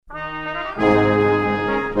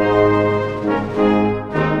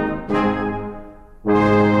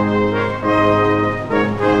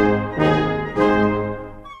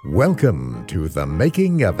Welcome to The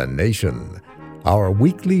Making of a Nation, our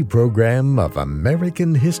weekly program of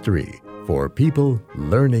American history for people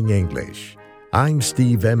learning English. I'm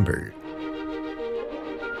Steve Ember.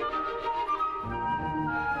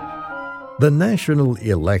 The national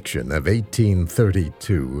election of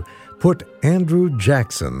 1832 put Andrew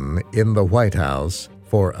Jackson in the White House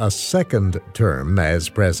for a second term as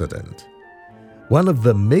president. One of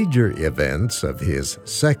the major events of his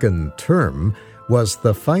second term was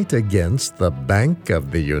the fight against the Bank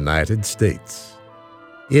of the United States.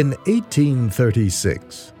 In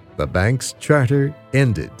 1836, the bank's charter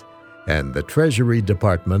ended, and the Treasury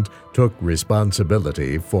Department took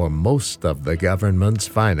responsibility for most of the government's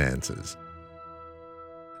finances.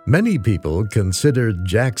 Many people considered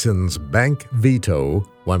Jackson's bank veto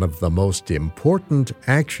one of the most important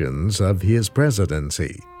actions of his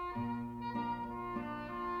presidency.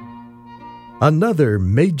 Another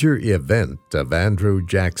major event of Andrew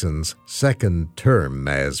Jackson's second term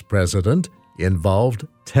as president involved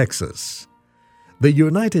Texas. The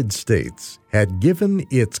United States had given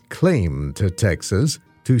its claim to Texas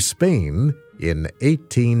to Spain in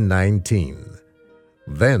 1819.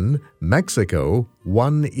 Then Mexico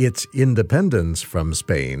won its independence from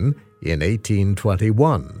Spain in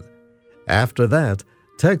 1821. After that,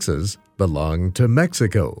 Texas belonged to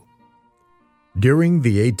Mexico. During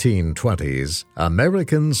the 1820s,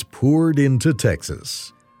 Americans poured into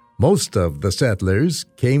Texas. Most of the settlers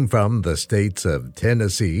came from the states of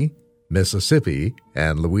Tennessee, Mississippi,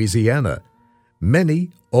 and Louisiana.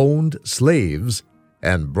 Many owned slaves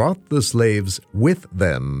and brought the slaves with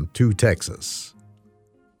them to Texas.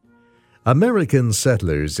 American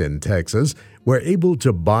settlers in Texas were able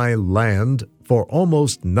to buy land for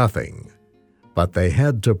almost nothing, but they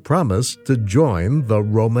had to promise to join the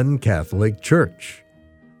Roman Catholic Church.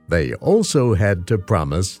 They also had to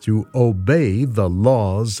promise to obey the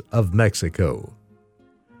laws of Mexico.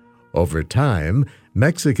 Over time,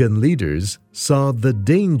 Mexican leaders saw the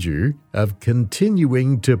danger of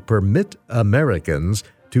continuing to permit Americans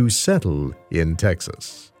to settle in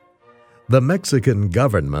Texas. The Mexican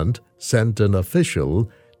government sent an official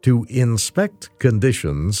to inspect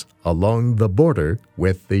conditions along the border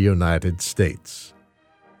with the United States.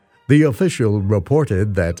 The official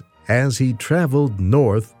reported that as he traveled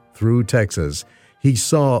north through Texas, he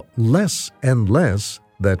saw less and less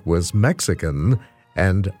that was Mexican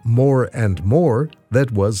and more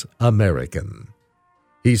that was American.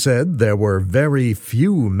 He said there were very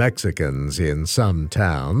few Mexicans in some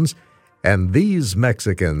towns, and these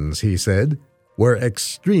Mexicans, he said, were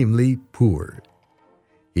extremely poor.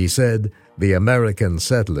 He said the American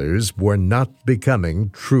settlers were not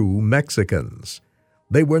becoming true Mexicans.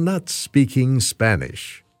 They were not speaking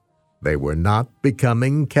Spanish. They were not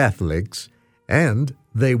becoming Catholics, and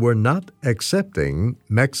they were not accepting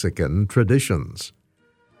Mexican traditions.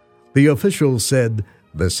 The official said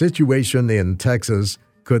the situation in Texas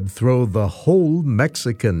could throw the whole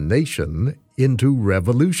Mexican nation into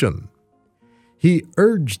revolution. He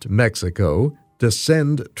urged Mexico to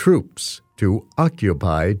send troops to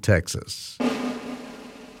occupy Texas.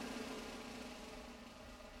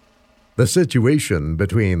 The situation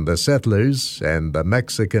between the settlers and the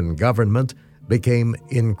Mexican government became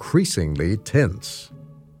increasingly tense.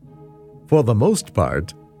 For the most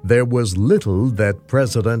part, there was little that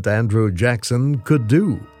President Andrew Jackson could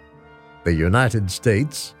do. The United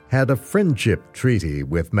States had a friendship treaty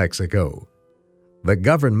with Mexico. The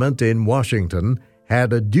government in Washington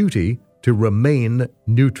had a duty to remain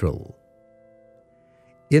neutral.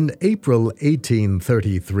 In April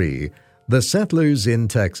 1833, the settlers in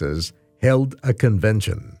Texas held a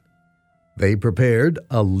convention. They prepared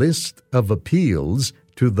a list of appeals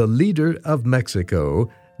to the leader of Mexico,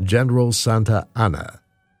 General Santa Anna.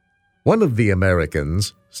 One of the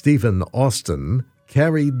Americans, Stephen Austin,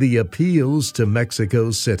 carried the appeals to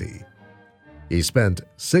Mexico City. He spent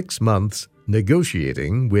 6 months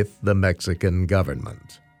negotiating with the Mexican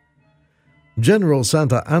government. General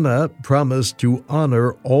Santa Anna promised to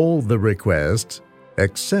honor all the requests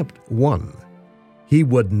except one. He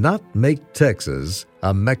would not make Texas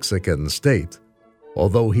a Mexican state,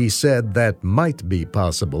 although he said that might be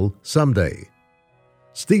possible someday.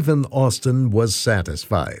 Stephen Austin was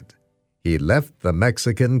satisfied. He left the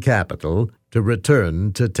Mexican capital to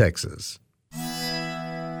return to Texas.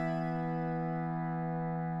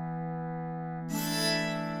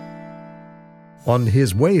 On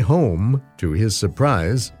his way home, to his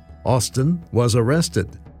surprise, Austin was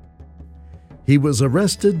arrested. He was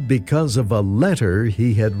arrested because of a letter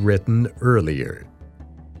he had written earlier.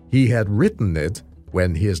 He had written it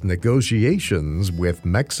when his negotiations with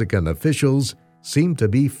Mexican officials seemed to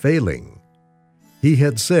be failing. He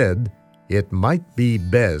had said it might be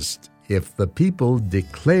best if the people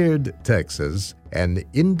declared Texas an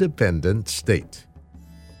independent state.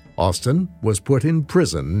 Austin was put in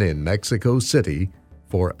prison in Mexico City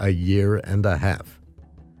for a year and a half.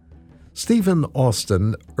 Stephen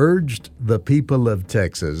Austin urged the people of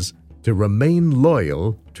Texas to remain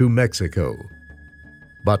loyal to Mexico.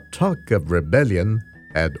 But talk of rebellion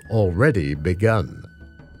had already begun.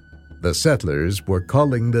 The settlers were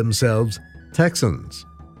calling themselves Texans.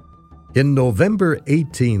 In November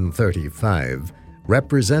 1835,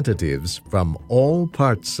 representatives from all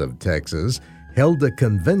parts of Texas held a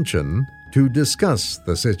convention to discuss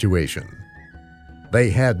the situation. They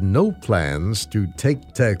had no plans to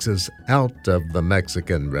take Texas out of the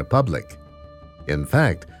Mexican Republic. In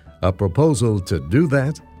fact, a proposal to do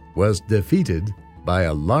that was defeated by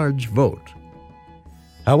a large vote.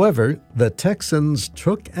 However, the Texans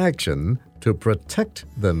took action to protect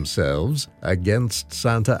themselves against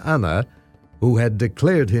Santa Anna, who had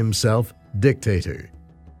declared himself dictator.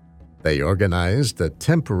 They organized a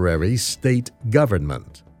temporary state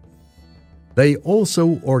government. They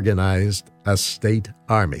also organized a state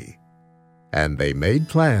army, and they made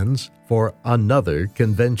plans for another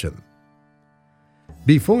convention.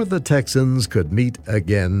 Before the Texans could meet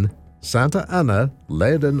again, Santa Anna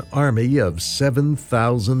led an army of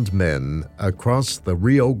 7,000 men across the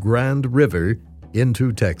Rio Grande River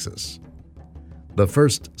into Texas. The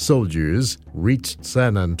first soldiers reached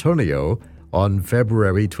San Antonio on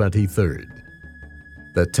February 23rd.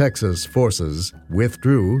 The Texas forces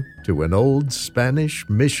withdrew to an old Spanish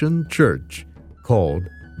mission church called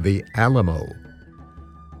the Alamo.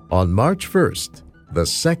 On March 1st, the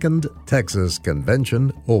Second Texas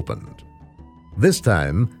Convention opened. This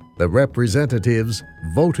time, the representatives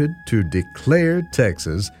voted to declare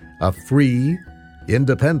Texas a free,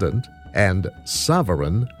 independent, and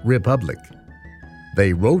sovereign republic.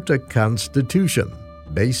 They wrote a constitution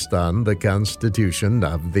based on the Constitution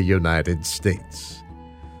of the United States.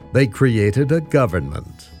 They created a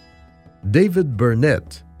government. David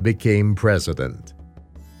Burnett became president.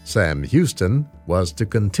 Sam Houston was to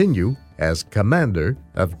continue as commander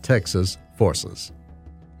of Texas forces.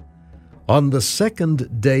 On the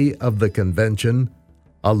second day of the convention,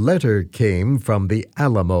 a letter came from the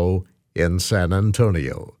Alamo in San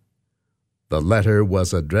Antonio. The letter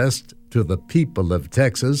was addressed to the people of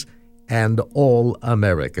Texas and all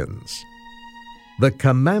Americans. The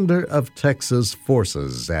commander of Texas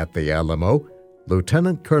forces at the Alamo,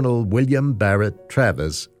 Lieutenant Colonel William Barrett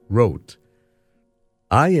Travis, wrote,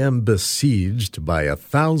 "I am besieged by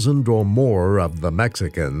 1,000 or more of the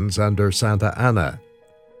Mexicans under Santa Anna.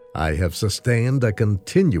 I have sustained a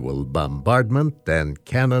continual bombardment and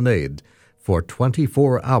cannonade for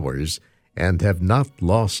 24 hours and have not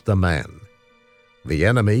lost a man. The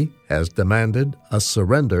enemy has demanded a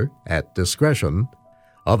surrender at discretion.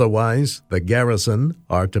 Otherwise, the garrison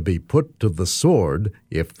are to be put to the sword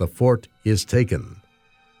if the fort is taken.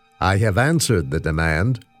 I have answered the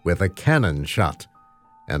demand with a cannon shot,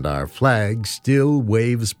 and our flag still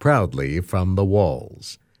waves proudly from the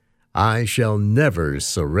walls. I shall never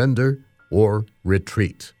surrender or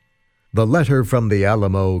retreat." The letter from the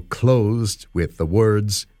Alamo closed with the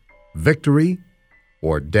words, "Victory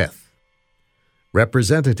or death."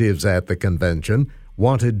 Representatives at the convention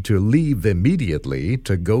wanted to leave immediately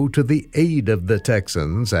to go to the aid of the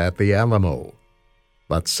Texans at the Alamo.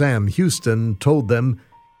 But Sam Houston told them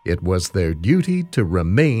it was their duty to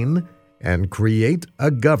remain and create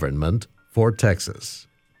a government for Texas.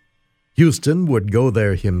 Houston would go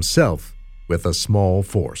there himself with a small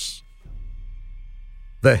force.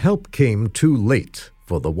 The help came too late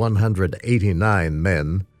for the 189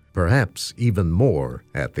 men, perhaps even more,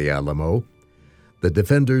 at the Alamo. The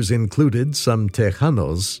defenders included some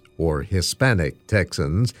Tejanos, or Hispanic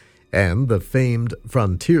Texans, and the famed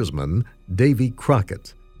frontiersman Davy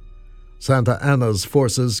Crockett. Santa Anna's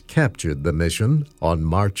forces captured the mission on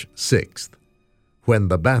March 6th. When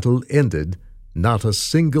the battle ended, not a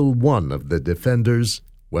single one of the defenders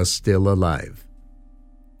was still alive.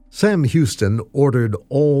 Sam Houston ordered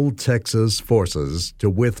all Texas forces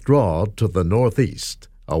to withdraw to the northeast,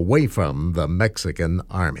 away from the Mexican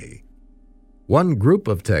army. One group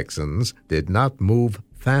of Texans did not move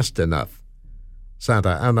fast enough.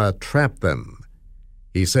 Santa Anna trapped them.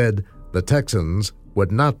 He said the Texans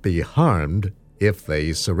would not be harmed if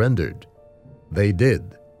they surrendered. They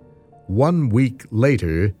did. 1 week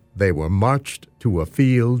later, they were marched to a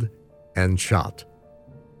field and shot.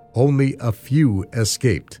 Only a few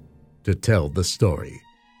escaped to tell the story.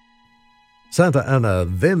 Santa Anna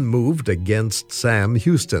then moved against Sam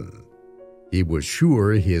Houston. He was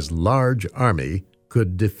sure his large army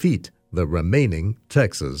could defeat the remaining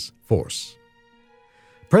Texas force.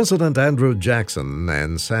 President Andrew Jackson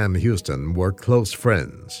and Sam Houston were close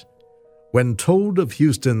friends. When told of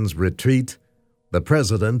Houston's retreat, the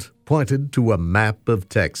president pointed to a map of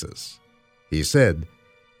Texas. He said,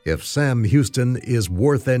 "If Sam Houston is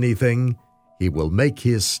worth anything, he will make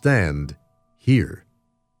his stand here."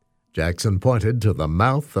 Jackson pointed to the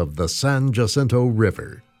mouth of the San Jacinto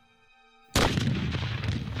River.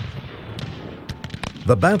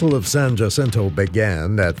 The Battle of San Jacinto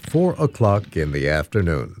began at 4 o'clock in the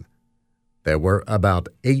afternoon. There were about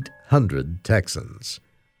 800 Texans.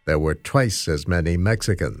 There were twice as many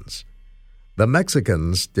Mexicans. The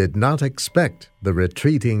Mexicans did not expect the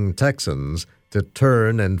retreating Texans to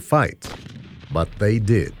turn and fight, but they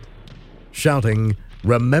did. Shouting,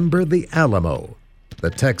 "Remember the Alamo!" the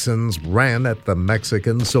Texans ran at the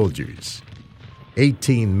Mexican soldiers.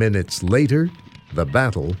 18 minutes later, the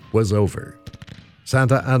battle was over.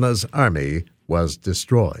 Santa Anna's army was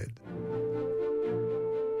destroyed.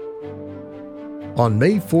 On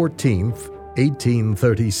May 14,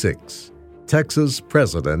 1836, Texas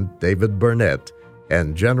President David Burnet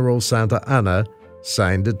and General Santa Anna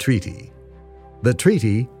signed a treaty. The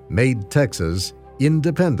treaty made Texas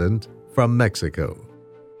independent from Mexico.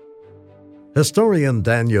 Historian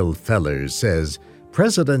Daniel Feller says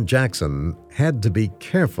President Jackson had to be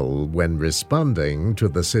careful when responding to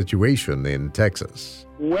the situation in Texas.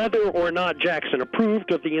 Whether or not Jackson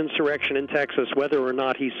approved of the insurrection in Texas, whether or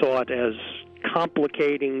not he saw it as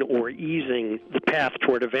complicating or easing the path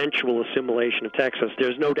toward eventual assimilation of Texas,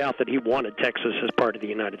 there's no doubt that he wanted Texas as part of the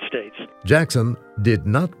United States. Jackson did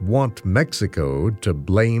not want Mexico to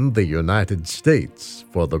blame the United States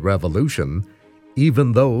for the revolution,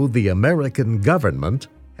 even though the American government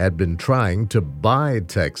had been trying to buy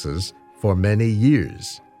Texas for many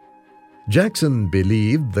years. Jackson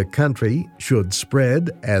believed the country should spread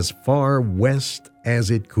as far west as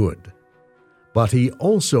it could. But he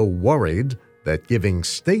also worried that giving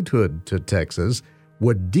statehood to Texas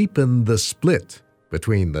would deepen the split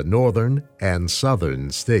between the northern and southern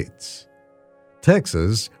states.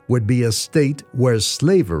 Texas would be a state where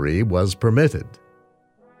slavery was permitted.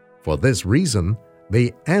 For this reason,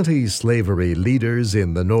 the anti-slavery leaders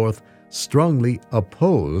in the North strongly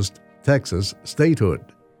opposed Texas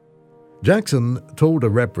statehood. Jackson told a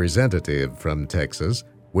representative from Texas,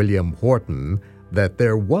 William Wharton, that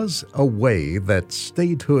there was a way that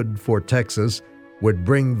statehood for Texas would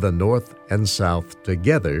bring the North and South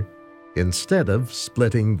together instead of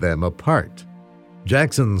splitting them apart.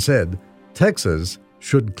 Jackson said Texas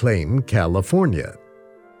should claim California.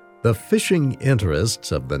 The fishing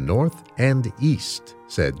interests of the North and East,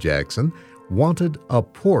 said Jackson, wanted a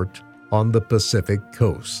port on the Pacific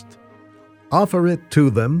coast. Offer it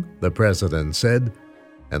to them, the president said,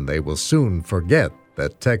 and they will soon forget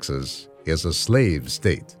that Texas is a slave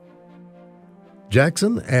state.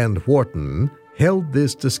 Jackson and Wharton held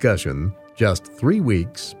this discussion just 3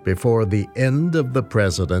 weeks before the end of the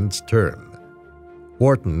president's term.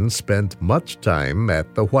 Wharton spent much time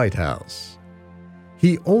at the White House.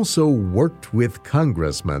 He also worked with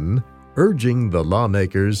congressmen, urging the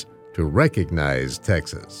lawmakers to recognize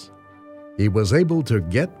Texas. He was able to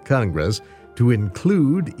get Congress to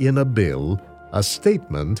include in a bill a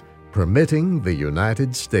statement permitting the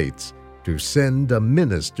United States to send a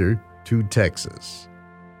minister to Texas.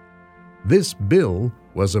 This bill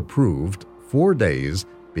was approved 4 days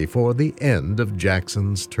before the end of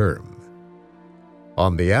Jackson's term.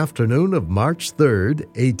 On the afternoon of March 3,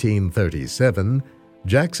 1837,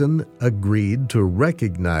 Jackson agreed to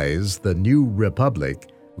recognize the new republic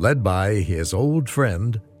led by his old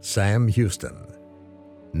friend Sam Houston.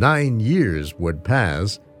 9 years would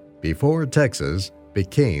pass before Texas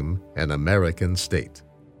became an American state.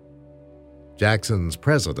 Jackson's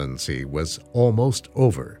presidency was almost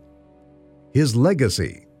over. His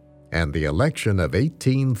legacy and the election of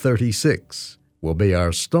 1836 will be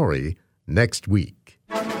our story next week.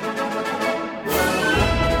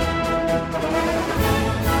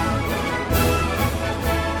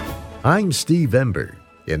 I'm Steve Ember,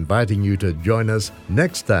 inviting you to join us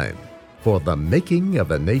next time for The Making of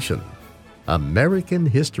a Nation, American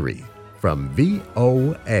History from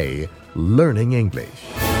VOA Learning English.